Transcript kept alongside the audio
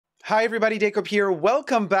Hi everybody, Dacob here.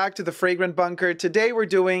 Welcome back to the Fragrant Bunker. Today we're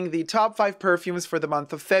doing the top 5 perfumes for the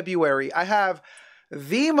month of February. I have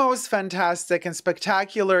the most fantastic and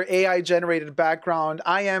spectacular AI-generated background.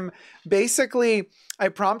 I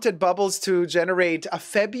prompted Bubbles to generate a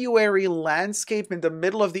February landscape in the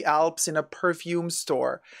middle of the Alps in a perfume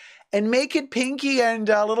store and make it pinky and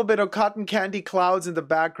a little bit of cotton candy clouds in the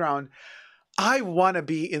background. I want to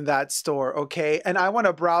be in that store, okay? And I want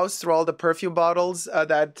to browse through all the perfume bottles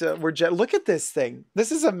look at this thing.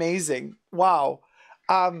 This is amazing. Wow.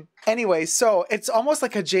 Anyway, so it's almost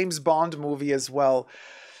like a James Bond movie as well.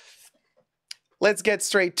 Let's get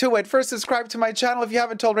straight to it. First, subscribe to my channel if you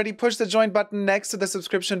haven't already. Push the join button next to the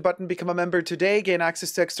subscription button. Become a member today. Gain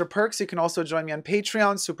access to extra perks. You can also join me on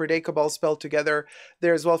Patreon. superdacob all spelled together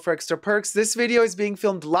there as well for extra perks. This video is being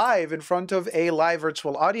filmed live in front of a live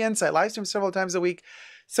virtual audience. I live stream several times a week.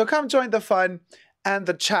 So come join the fun and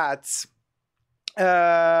the chats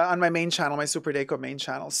on my main channel, my superdacob main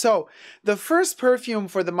channel. So the first perfume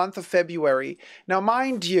for the month of February. Now,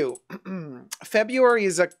 mind you, February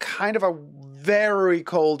is a kind of a very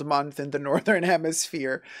cold month in the Northern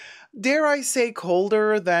Hemisphere. Dare I say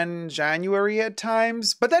colder than January at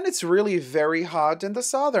times, but then it's really very hot in the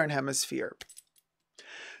Southern Hemisphere.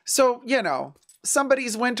 So, you know,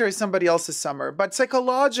 somebody's winter is somebody else's summer, but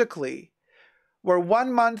psychologically, we're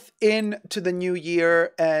 1 month into the new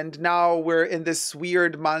year, and now we're in this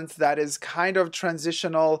weird month that is kind of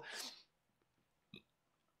transitional.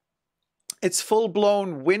 It's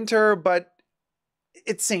full-blown winter, but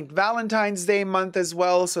it's St. Valentine's Day month as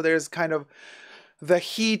well, so there's kind of the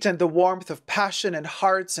heat and the warmth of passion and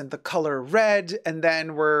hearts and the color red, and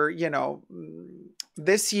then we're, you know,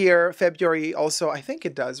 this year, February also, I think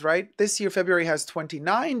it does, right? This year, February has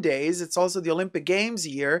 29 days. It's also the Olympic Games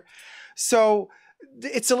year. So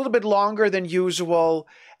it's a little bit longer than usual.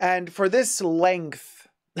 And for this length,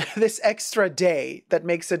 this extra day that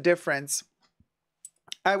makes a difference,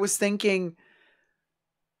 I was thinking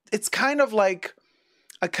it's kind of like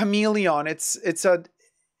a chameleon. It's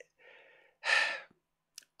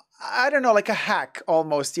I don't know, like a hack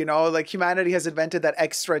almost, you know, like humanity has invented that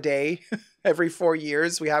extra day every 4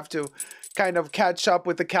 years. We have to kind of catch up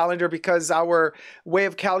with the calendar because our way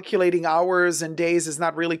of calculating hours and days is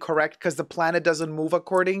not really correct because the planet doesn't move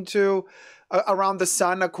according to around the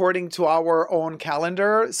sun according to our own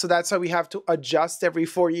calendar. So that's why we have to adjust every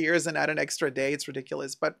 4 years and add an extra day. It's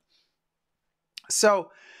ridiculous. But so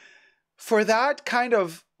for that kind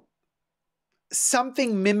of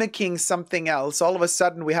something mimicking something else, all of a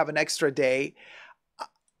sudden we have an extra day.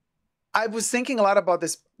 I was thinking a lot about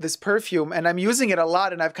this perfume, and I'm using it a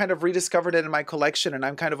lot, and I've kind of rediscovered it in my collection, and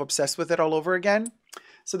I'm kind of obsessed with it all over again.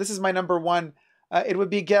 So this is my number one. It would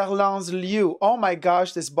be Guerlain's Lieu. Oh my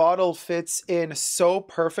gosh, this bottle fits in so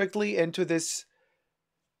perfectly into this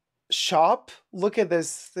shop. Look at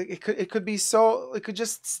this. It could be so, it could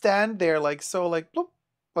just stand there like so, like bloop.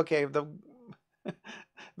 Okay, the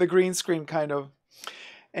green screen kind of,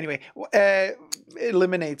 anyway,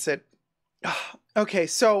 eliminates it. Okay,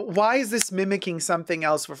 so why is this mimicking something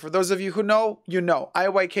else? For those of you who know, you know.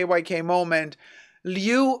 IYKYK moment.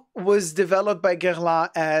 Lieu was developed by Guerlain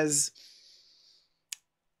as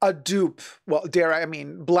a dupe. Well,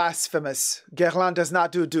 blasphemous. Guerlain does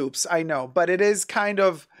not do dupes, I know. But it is kind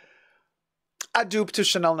of a dupe to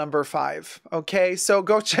Chanel No. 5. Okay, so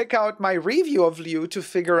go check out my review of Lieu to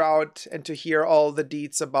figure out and to hear all the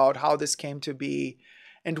deets about how this came to be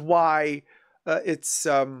and why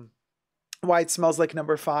why it smells like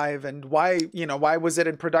No. 5 and why, you know, why was it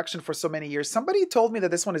in production for so many years. Somebody told me that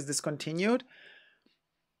this one is discontinued.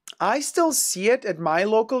 I still see it at my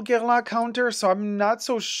local Guerlain counter, so I'm not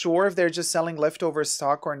so sure if they're just selling leftover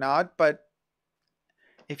stock or not, but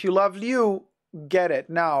if you love Lieu, get it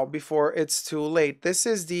now before it's too late. This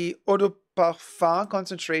is the Eau de Parfum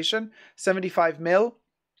concentration, 75 ml.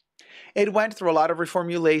 It went through a lot of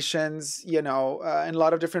reformulations, you know, and a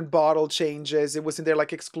lot of different bottle changes. It was in their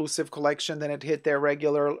like exclusive collection, then it hit their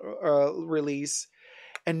regular release.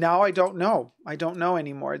 And now I don't know. I don't know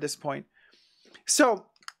anymore at this point. So,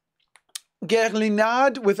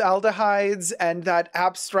 Guerlinade with aldehydes and that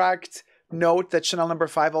abstract note that Chanel No.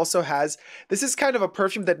 5 also has. This is kind of a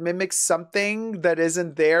perfume that mimics something that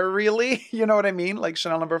isn't there really. You know what I mean? Like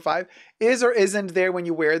Chanel No. 5 is or isn't there when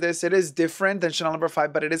you wear this. It is different than Chanel No.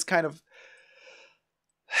 5, but it is kind of,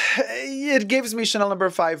 it gives me Chanel No.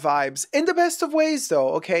 5 vibes in the best of ways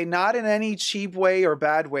though. Okay. Not in any cheap way or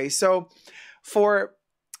bad way. So for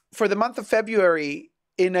the month of February,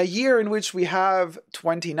 in a year in which we have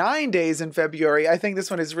 29 days in February, I think this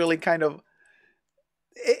one is really kind of,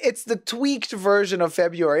 it's the tweaked version of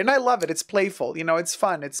February, and I love it. It's playful, you know, it's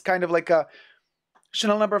fun. It's kind of like a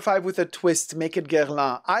Chanel number 5 with a twist, make it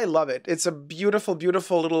Guerlain. I love it. It's a beautiful,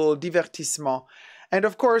 beautiful little divertissement. And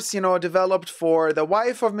of course, you know, developed for the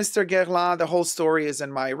wife of Mr. Guerlain. The whole story is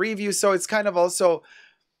in my review. So it's kind of also,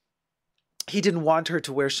 he didn't want her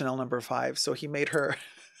to wear Chanel number 5. So he made her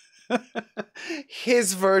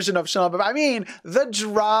his version of Chanel. I mean, the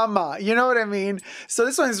drama, you know what I mean? So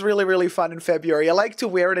this one is really, really fun in February. I like to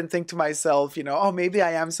wear it and think to myself, you know, oh, maybe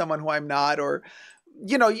I am someone who I'm not, or,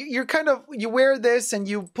 you know, you're kind of, you wear this and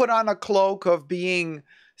you put on a cloak of being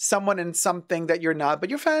someone in something that you're not, but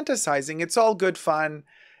you're fantasizing. It's all good fun.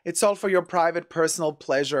 It's all for your private, personal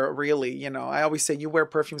pleasure, really. You know, I always say you wear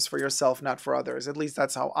perfumes for yourself, not for others. At least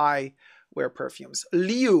that's how I wear perfumes.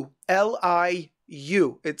 Liu,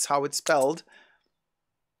 Liu. It's how it's spelled.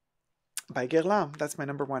 By Guerlain. That's my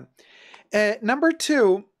number 1. Number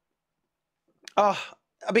 2,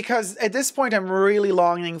 because at this point I'm really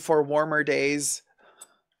longing for warmer days.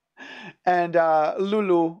 And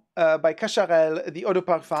Loulou by Cacharel, the eau de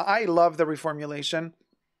parfum. I love the reformulation.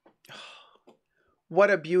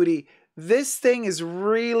 What a beauty. This thing is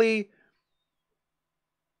really,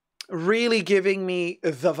 really giving me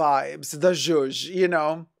the vibes, the zhuzh, you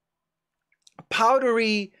know.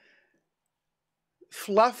 Powdery,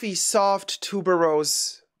 fluffy, soft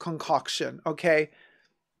tuberose concoction, okay?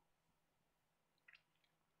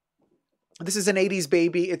 This is an 80s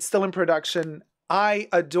baby. It's still in production. I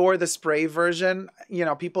adore the spray version. You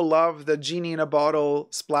know, people love the genie in a bottle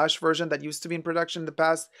splash version that used to be in production in the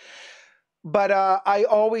past. But I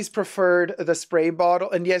always preferred the spray bottle.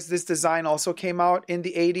 And yes, this design also came out in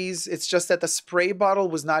the 80s. It's just that the spray bottle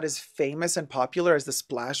was not as famous and popular as the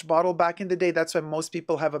splash bottle back in the day. That's why most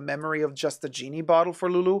people have a memory of just the genie bottle for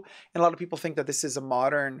Loulou. And a lot of people think that this is a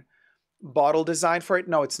modern bottle design for it.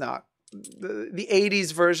 No, it's not. The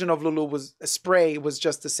 80s version of Loulou was spray was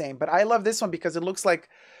just the same. But I love this one because it looks like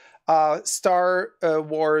Star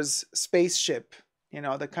Wars spaceship, you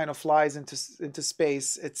know, that kind of flies into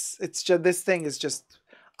space. It's just, this thing is just,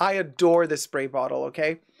 I adore this spray bottle,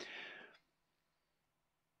 okay?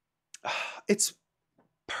 It's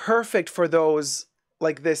perfect for those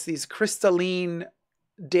like this, these crystalline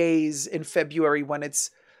days in February when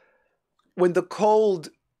the cold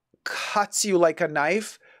cuts you like a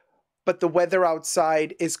knife, but the weather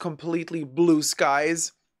outside is completely blue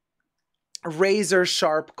skies, razor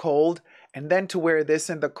sharp cold, and then to wear this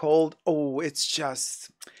in the cold, oh, it's just,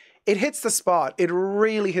 it hits the spot. It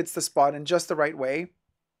really hits the spot in just the right way.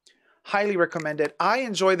 Highly recommend it. I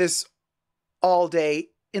enjoy this all day,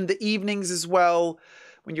 in the evenings as well,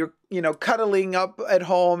 when you're, you know, cuddling up at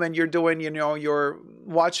home and you're doing, you know, you're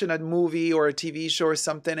watching a movie or a TV show or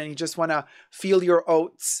something and you just want to feel your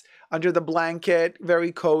oats under the blanket,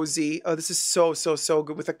 very cozy. Oh, this is so, so, so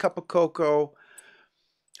good with a cup of cocoa,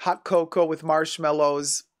 hot cocoa with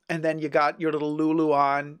marshmallows. And then you got your little Loulou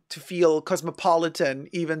on to feel cosmopolitan,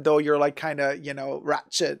 even though you're like kind of, you know,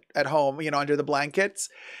 ratchet at home, you know, under the blankets.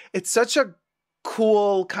 It's such a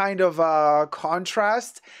cool kind of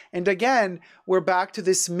contrast. And again, we're back to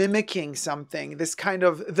this mimicking something, this kind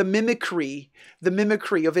of the mimicry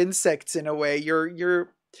of insects in a way. You're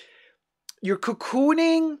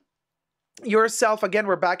cocooning yourself. Again,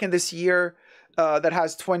 we're back in this year that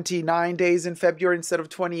has 29 days in February instead of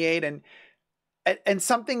 28, and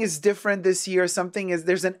something is different this year.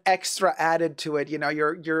 There's an extra added to it. You know,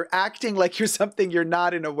 you're acting like you're something you're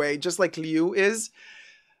not in a way, just like Liu is.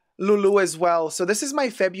 Loulou as well. So this is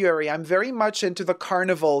my February. I'm very much into the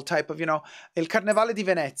carnival type of, you know, Il Carnevale di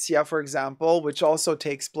Venezia, for example, which also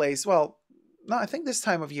takes place, well, no, I think this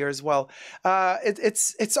time of year as well.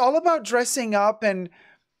 It's all about dressing up and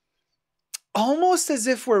almost as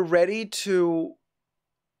if we're ready to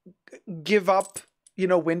give up, you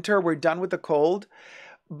know, winter. We're done with the cold.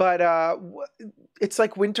 But it's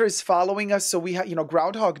like winter is following us. So we have, you know,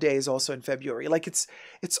 Groundhog Day is also in February. Like it's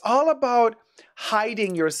all about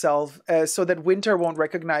hiding yourself so that winter won't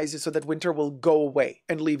recognize you, so that winter will go away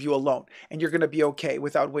and leave you alone. And you're going to be okay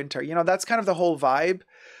without winter. You know, that's kind of the whole vibe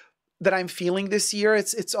that I'm feeling this year.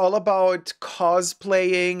 It's all about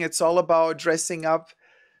cosplaying. It's all about dressing up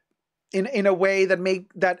in a way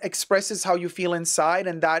that expresses how you feel inside,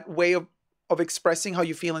 and that way of expressing how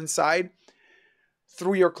you feel inside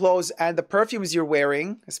through your clothes and the perfumes you're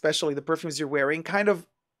wearing, especially the perfumes you're wearing, kind of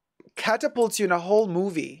catapults you in a whole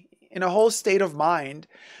movie, in a whole state of mind.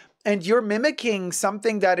 And you're mimicking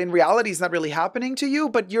something that in reality is not really happening to you,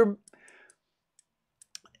 but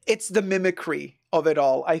it's the mimicry of it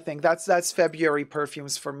all. I think that's February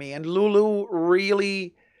perfumes for me. And Loulou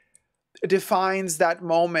really defines that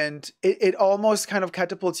moment. It almost kind of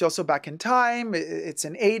catapults you also back in time. It's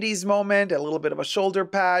an 80s moment, a little bit of a shoulder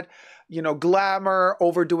pad, you know, glamour,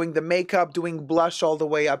 overdoing the makeup, doing blush all the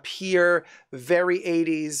way up here, very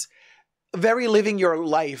 80s, very living your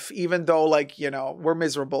life, even though, like, you know, we're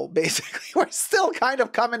miserable, basically. We're still kind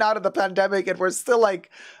of coming out of the pandemic and we're still like,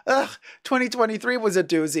 ugh, 2023 was a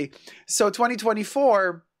doozy. So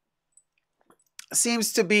 2024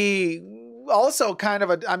 seems to be also kind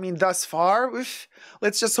of I mean, thus far,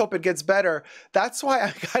 let's just hope it gets better. That's why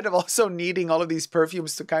I'm kind of also needing all of these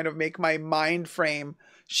perfumes to kind of make my mind frame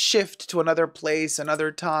shift to another place,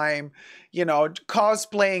 another time, you know,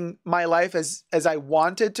 cosplaying my life as I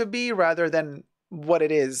want it to be rather than what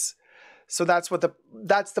it is. So those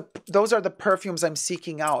are the perfumes I'm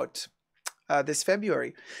seeking out this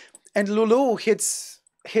February. And Lulu hits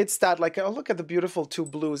that, like, oh, look at the beautiful two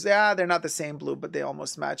blues. Yeah, they're not the same blue, but they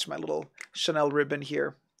almost match my little Chanel ribbon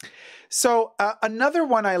here. So another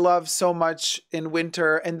one I love so much in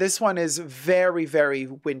winter, and this one is very, very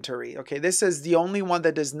wintry. Okay, this is the only one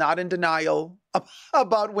that is not in denial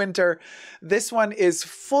about winter. This one is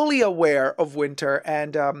fully aware of winter,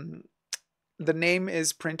 and the name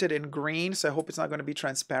is printed in green, so I hope it's not going to be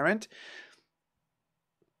transparent.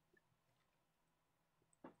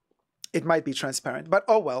 It might be transparent, but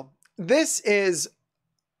oh well. This is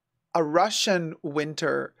a Russian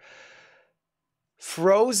winter,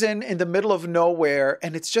 frozen in the middle of nowhere,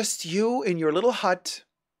 and it's just you in your little hut,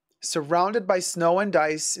 surrounded by snow and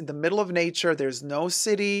ice in the middle of nature. There's no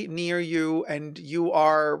city near you, and you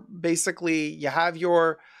are basically, you have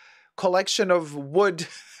your collection of wood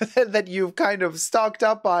that you've kind of stocked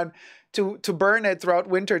up on to burn it throughout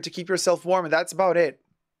winter to keep yourself warm, and that's about it.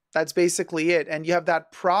 That's basically it. And you have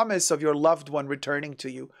that promise of your loved one returning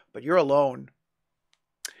to you, but you're alone.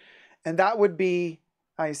 And that would be,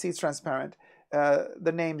 you see it's transparent.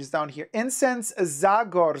 The name is down here. Incense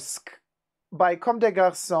Zagorsk by Comme des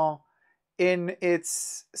Garçons in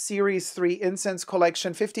its Series 3 Incense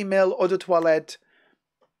Collection, 50 ml Eau de Toilette.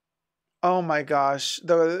 Oh my gosh.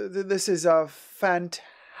 This is a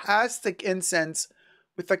fantastic incense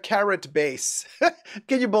with a carrot base.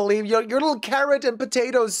 Can you believe your little carrot and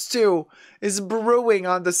potato stew is brewing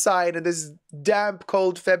on the side in this damp,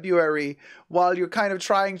 cold February while you're kind of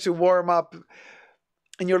trying to warm up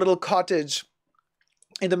in your little cottage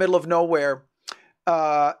in the middle of nowhere.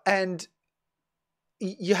 And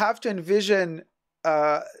you have to envision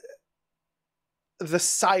the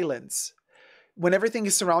silence when everything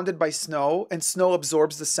is surrounded by snow, and snow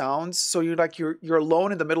absorbs the sounds. So you're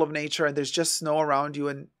alone in the middle of nature and there's just snow around you.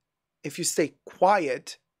 And if you stay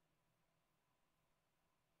quiet,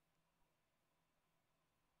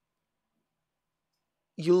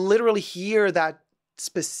 you literally hear that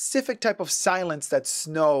specific type of silence that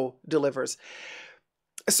snow delivers.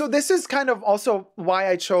 So this is kind of also why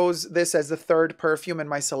I chose this as the third perfume in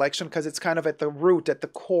my selection, because it's kind of at the root, at the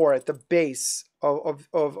core, at the base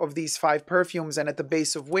of these 5 perfumes, and at the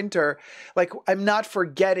base of winter. Like, I'm not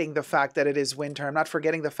forgetting the fact that it is winter. I'm not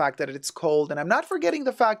forgetting the fact that it's cold, and I'm not forgetting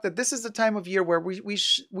the fact that this is the time of year where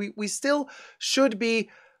we still should be,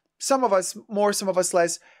 some of us more, some of us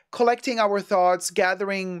less, collecting our thoughts,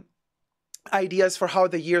 gathering ideas for how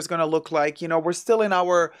the year is going to look like. You know, we're still in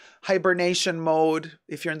our hibernation mode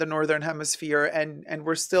if you're in the northern hemisphere, and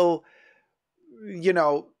we're still, you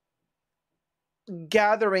know,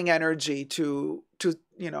 gathering energy to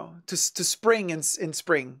spring in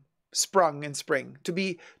spring, sprung in spring,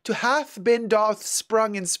 to hath been doth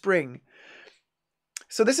sprung in spring.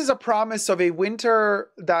 So this is a promise of a winter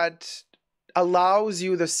that allows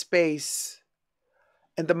you the space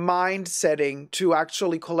and the mind setting to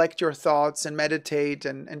actually collect your thoughts and meditate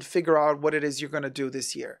and figure out what it is you're going to do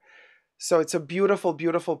this year. So it's a beautiful,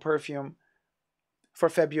 beautiful perfume for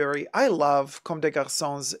February. I love Comme des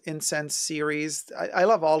Garçons incense series. I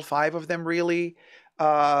love all 5 of them, really.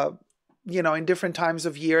 You know, in different times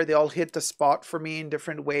of year, they all hit the spot for me in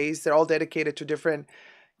different ways. They're all dedicated to different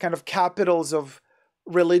kind of capitals of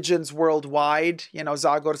religions worldwide. You know,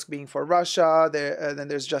 Zagorsk being for Russia. Then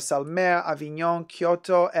there's Jaisalmer, Avignon,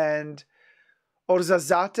 Kyoto, and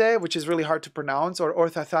Orzazate, which is really hard to pronounce, or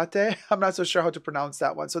Orthazate. I'm not so sure how to pronounce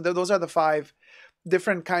that one. So those are the 5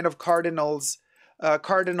 different kind of cardinal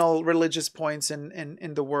religious points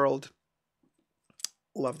in the world.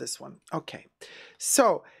 Love this one. Okay,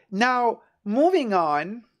 so now moving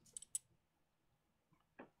on.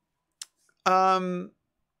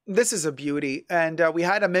 This is a beauty, and we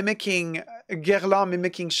had a Guerlain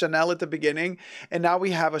mimicking Chanel at the beginning, and now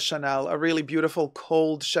we have a Chanel, a really beautiful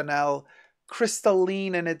cold Chanel,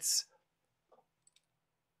 crystalline in its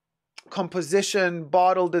composition,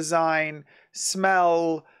 bottle design,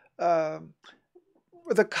 smell,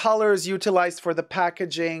 the colors utilized for the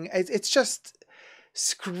packaging. It's just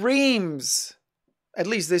screams, at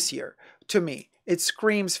least this year, to me, it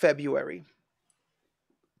screams February.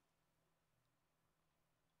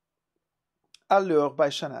 Allure by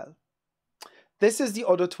Chanel. This is the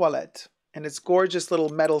eau de toilette, and its gorgeous little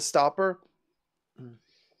metal stopper.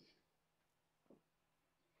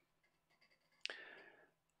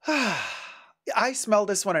 I smell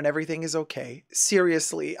this one and everything is okay.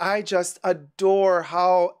 Seriously, I just adore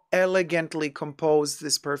how elegantly composed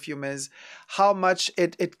this perfume is. How much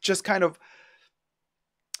it just kind of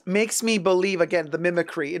makes me believe, again, the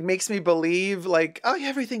mimicry. It makes me believe like, oh yeah,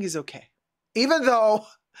 everything is okay. Even though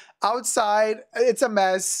outside it's a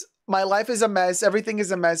mess. My life is a mess. Everything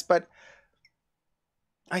is a mess. But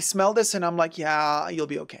I smell this and I'm like, yeah, you'll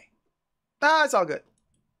be okay. Ah, it's all good.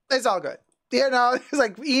 It's all good. You know, there's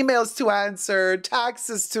like emails to answer,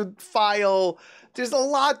 taxes to file. There's a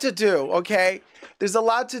lot to do, okay? There's a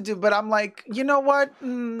lot to do, but I'm like, you know what?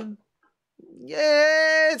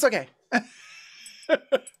 Yeah, it's okay.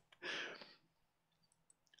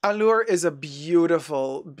 Allure is a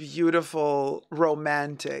beautiful, beautiful,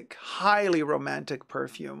 romantic, highly romantic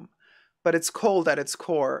perfume, but it's cold at its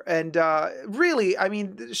core. And really, I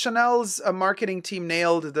mean, Chanel's marketing team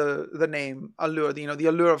nailed the name Allure, you know, the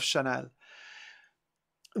allure of Chanel.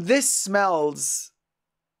 This smells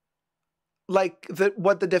like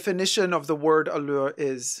what the definition of the word allure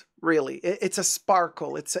is, really. It's a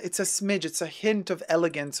sparkle. It's a smidge. It's a hint of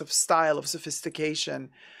elegance, of style, of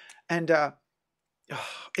sophistication. And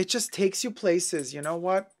it just takes you places. You know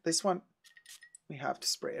what? This one, we have to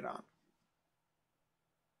spray it on.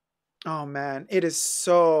 Oh, man. It is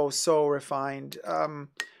so, so refined.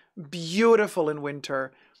 Beautiful in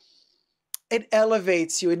winter. It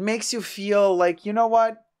elevates you. It makes you feel like, you know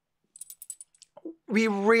what? We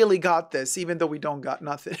really got this, even though we don't got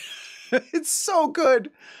nothing. It's so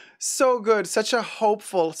good. So good. Such a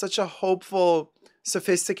hopeful,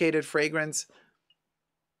 sophisticated fragrance.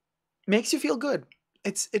 Makes you feel good.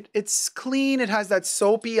 It's clean. It has that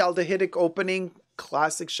soapy aldehydic opening.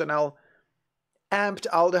 Classic Chanel. Amped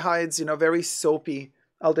aldehydes, you know, very soapy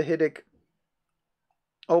aldehydic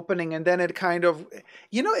opening, and then it kind of,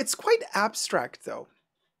 you know, it's quite abstract though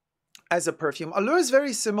as a perfume. Allure is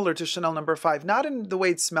very similar to Chanel No. 5, not in the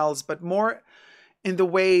way it smells, but more in the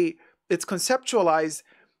way it's conceptualized.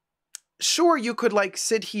 Sure, you could like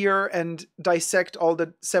sit here and dissect all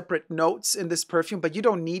the separate notes in this perfume, but you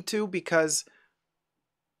don't need to, because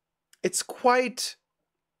it's quite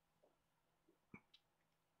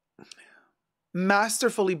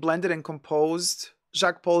masterfully blended and composed.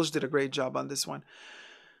 Jacques Polge did a great job on this one.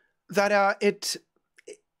 That it's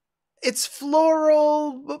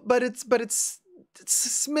floral, but it's a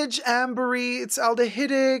smidge ambery. It's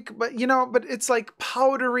aldehydic, but you know, but it's like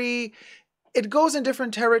powdery. It goes in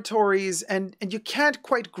different territories, and you can't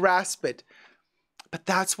quite grasp it. But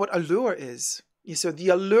that's what Allure is. So the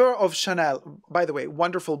Allure of Chanel. By the way,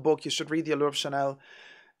 wonderful book. You should read The Allure of Chanel,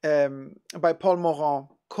 by Paul Morand,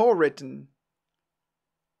 co-written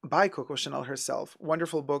by Coco Chanel herself.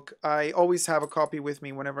 Wonderful book. I always have a copy with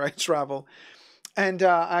me whenever I travel. And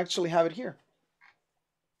I actually have it here.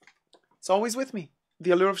 It's always with me. The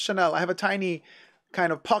Allure of Chanel. I have a tiny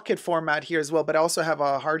kind of pocket format here as well, but I also have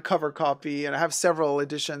a hardcover copy, and I have several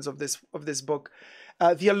editions of this book.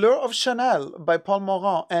 The Allure of Chanel by Paul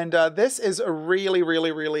Morand. And this is a really,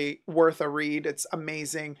 really, really worth a read. It's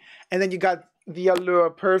amazing. And then you got the Allure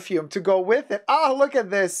perfume to go with it. Oh, look at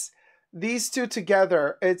this. These two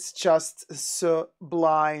together, it's just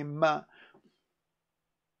sublime.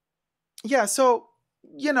 Yeah, so,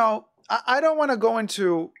 you know, I don't want to go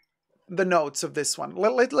into the notes of this one.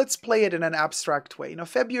 Let's play it in an abstract way. You know,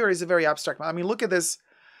 February is a very abstract. I mean, look at this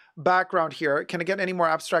background here. Can it get any more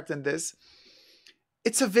abstract than this?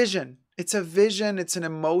 It's a vision. It's a vision. It's an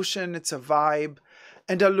emotion. It's a vibe.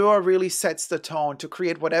 And Allure really sets the tone to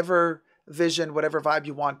create whatever vision, whatever vibe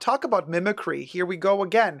you want. Talk about mimicry. Here we go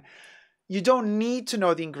again. You don't need to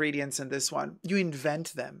know the ingredients in this one. You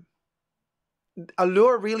invent them.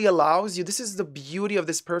 Allure really allows you, this is the beauty of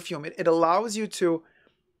this perfume. It allows you to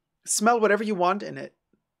smell whatever you want in it.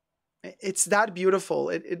 It's that beautiful.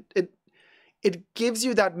 It gives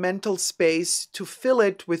you that mental space to fill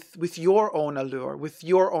it with your own allure, with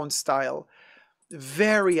your own style.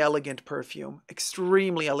 Very elegant perfume,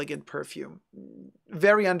 extremely elegant perfume.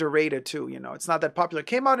 Very underrated too, you know. It's not that popular. It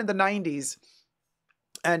came out in the 90s.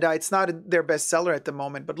 And it's not their bestseller at the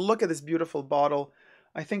moment, but look at this beautiful bottle.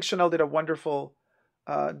 I think Chanel did a wonderful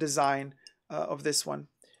design of this one.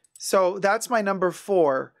 So that's my number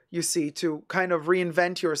 4. you see, to kind of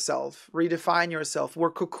reinvent yourself, redefine yourself.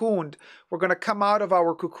 We're cocooned. We're going to come out of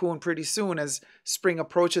our cocoon pretty soon as spring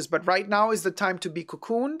approaches. But right now is the time to be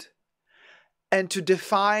cocooned and to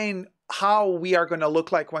define how we are going to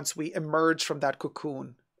look like once we emerge from that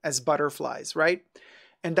cocoon as butterflies, right?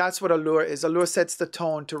 And that's what Allure is. Allure sets the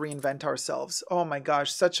tone to reinvent ourselves. Oh my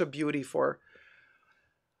gosh, such a beauty for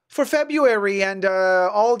February, and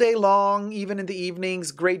all day long, even in the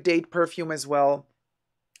evenings. Great date perfume as well.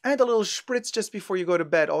 And a little spritz just before you go to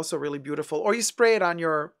bed, also really beautiful. Or you spray it on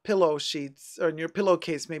your pillow sheets or in your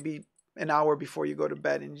pillowcase maybe an hour before you go to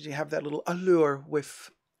bed, and you have that little Allure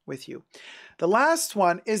whiff with you. The last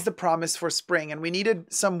one is the promise for spring, and we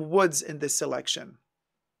needed some woods in this selection.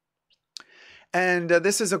 And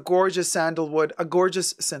this is a gorgeous sandalwood, a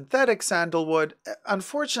gorgeous synthetic sandalwood,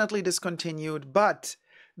 unfortunately discontinued, but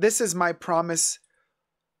this is my promise.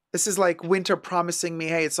 This is like winter promising me,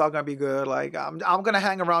 hey, it's all going to be good. Like, I'm going to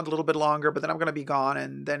hang around a little bit longer, but then I'm going to be gone,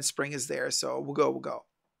 and then spring is there. So we'll go.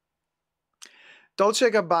 Dolce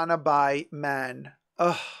 & Gabbana by Man.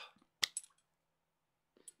 Ugh.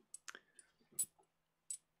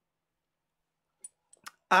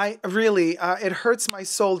 I really, it hurts my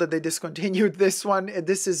soul that they discontinued this one.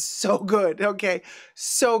 This is so good, okay?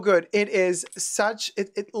 So good. It is such,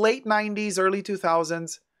 late 90s, early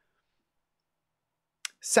 2000s.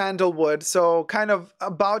 Sandalwood, so kind of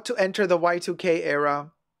about to enter the Y2K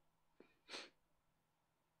era.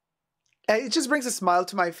 And it just brings a smile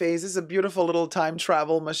to my face. It's a beautiful little time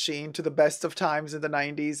travel machine to the best of times in the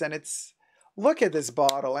 90s. And it's, look at this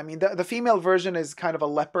bottle. I mean, the female version is kind of a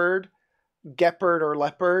leopard, gepard or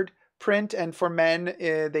leopard print. And for men,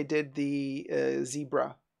 they did the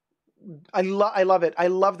zebra. I love it. I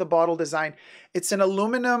love the bottle design. It's an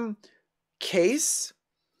aluminum case.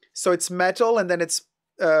 So it's metal, and then it's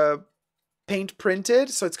paint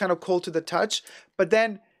printed, so it's kind of cold to the touch. But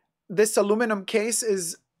then this aluminum case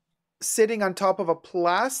is sitting on top of a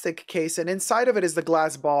plastic case, and inside of it is the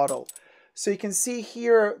glass bottle. So you can see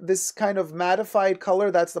here this kind of mattified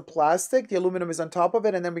color, that's the plastic. The aluminum is on top of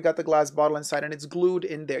it, and then we got the glass bottle inside, and it's glued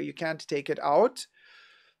in there. You can't take it out.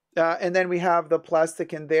 And then we have the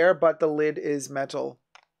plastic in there, but the lid is metal.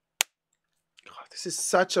 God, this is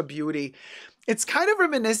such a beauty. It's kind of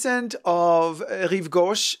reminiscent of Rive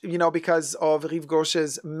Gauche, you know, because of Rive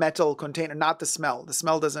Gauche's metal container, not the smell. The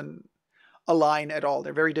smell doesn't align at all.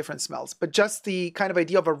 They're very different smells. But just the kind of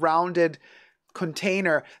idea of a rounded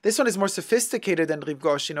container. This one is more sophisticated than Rive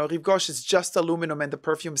Gauche. You know, Rive Gauche is just aluminum and the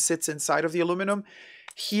perfume sits inside of the aluminum.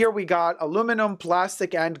 Here we got aluminum,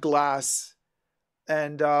 plastic, and glass.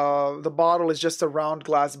 And the bottle is just a round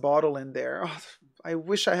glass bottle in there. Oh, I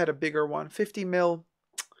wish I had a bigger one. 50 ml.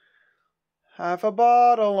 Half a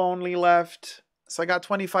bottle only left. So I got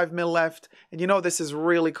 25 ml left. And you know this is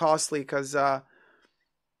really costly because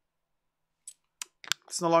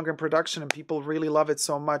it's no longer in production and people really love it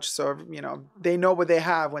so much. So, you know, they know what they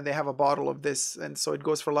have when they have a bottle of this. And so it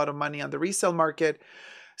goes for a lot of money on the resale market.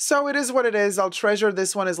 So it is what it is. I'll treasure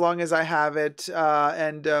this one as long as I have it.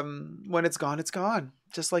 And when it's gone.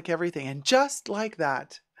 Just like everything. And just like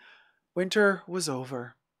that, winter was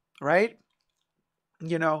over, right?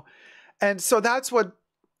 You know, and so that's what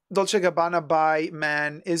Dolce & Gabbana by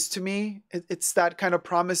Man is to me. It's that kind of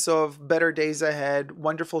promise of better days ahead,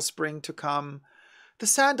 wonderful spring to come. The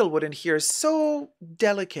sandalwood in here is so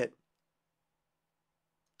delicate,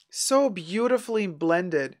 so beautifully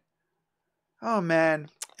blended. Oh man,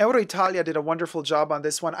 Euroitalia did a wonderful job on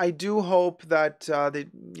this one. I do hope that they,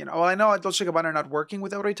 you know, well, I know Dolce & Gabbana are not working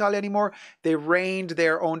with Euroitalia anymore. They reined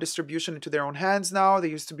their own distribution into their own hands now. They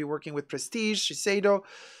used to be working with Prestige, Shiseido,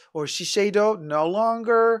 no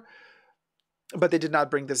longer. But they did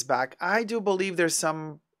not bring this back. I do believe there's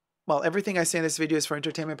some, well, everything I say in this video is for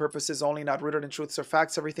entertainment purposes only, not rooted in truths or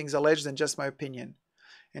facts. Everything's alleged and just my opinion.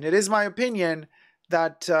 And it is my opinion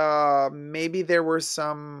that maybe there were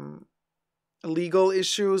some legal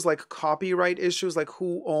issues, like copyright issues, like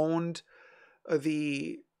who owned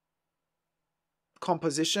the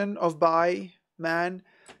composition of By Man.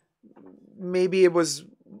 Maybe it was,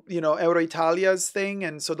 you know, Euroitalia's thing,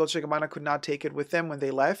 and so Dolce & Gabbana could not take it with them when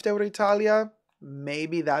they left Euroitalia.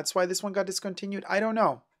 Maybe that's why this one got discontinued. I don't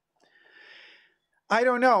know.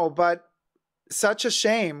 But such a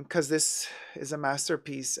shame because this is a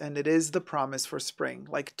masterpiece and it is the promise for spring.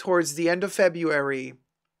 Like towards the end of February,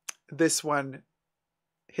 this one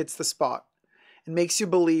hits the spot and makes you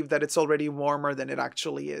believe that it's already warmer than it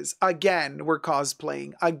actually is. Again, we're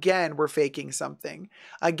cosplaying. Again, we're faking something.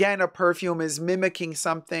 Again, a perfume is mimicking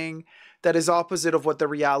something that is opposite of what the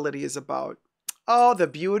reality is about. Oh, the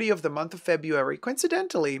beauty of the month of February.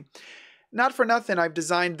 Coincidentally, not for nothing, I've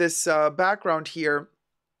designed this background here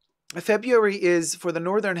February is, for the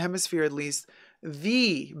Northern Hemisphere at least,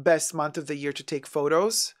 the best month of the year to take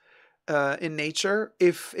photos in nature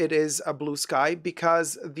if it is a blue sky,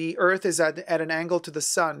 because the Earth is at an angle to the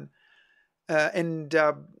sun, and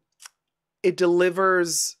it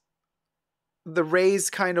delivers, the rays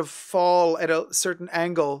kind of fall at a certain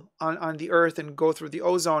angle on the Earth and go through the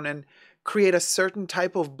ozone and create a certain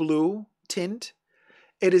type of blue tint.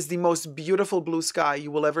 It is the most beautiful blue sky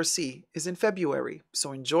you will ever see is in February.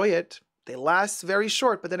 So enjoy it. They last very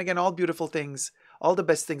short, but then again, all beautiful things, all the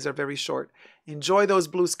best things are very short. Enjoy those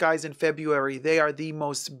blue skies in February. They are the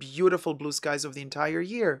most beautiful blue skies of the entire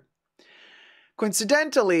year.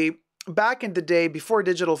 Coincidentally, back in the day before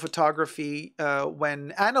digital photography,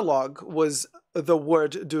 when analog was the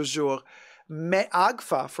word du jour,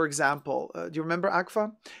 Agfa, for example, do you remember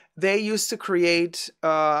Agfa? They used to create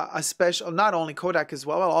a special, not only Kodak as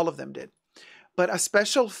well, all of them did, but a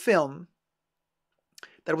special film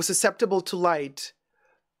that was susceptible to light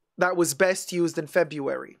that was best used in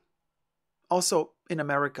February. Also in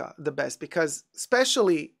America, the best, because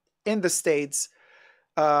especially in the States,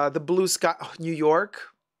 the blue sky, New York,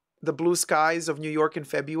 the blue skies of New York in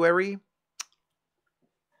February,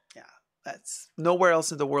 yeah, that's nowhere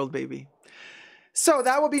else in the world, baby. So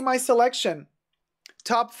that would be my selection.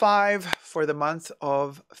 Top 5 for the month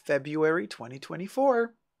of February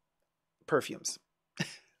 2024. Perfumes.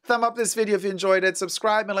 Thumb up this video if you enjoyed it.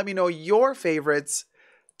 Subscribe and let me know your favorites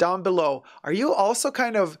down below. Are you also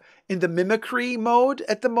kind of in the mimicry mode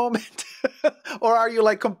at the moment? Or are you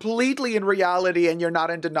like completely in reality and you're not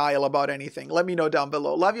in denial about anything? Let me know down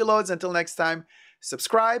below. Love you loads. Until next time,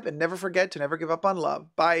 subscribe and never forget to never give up on love.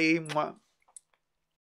 Bye. Mwah.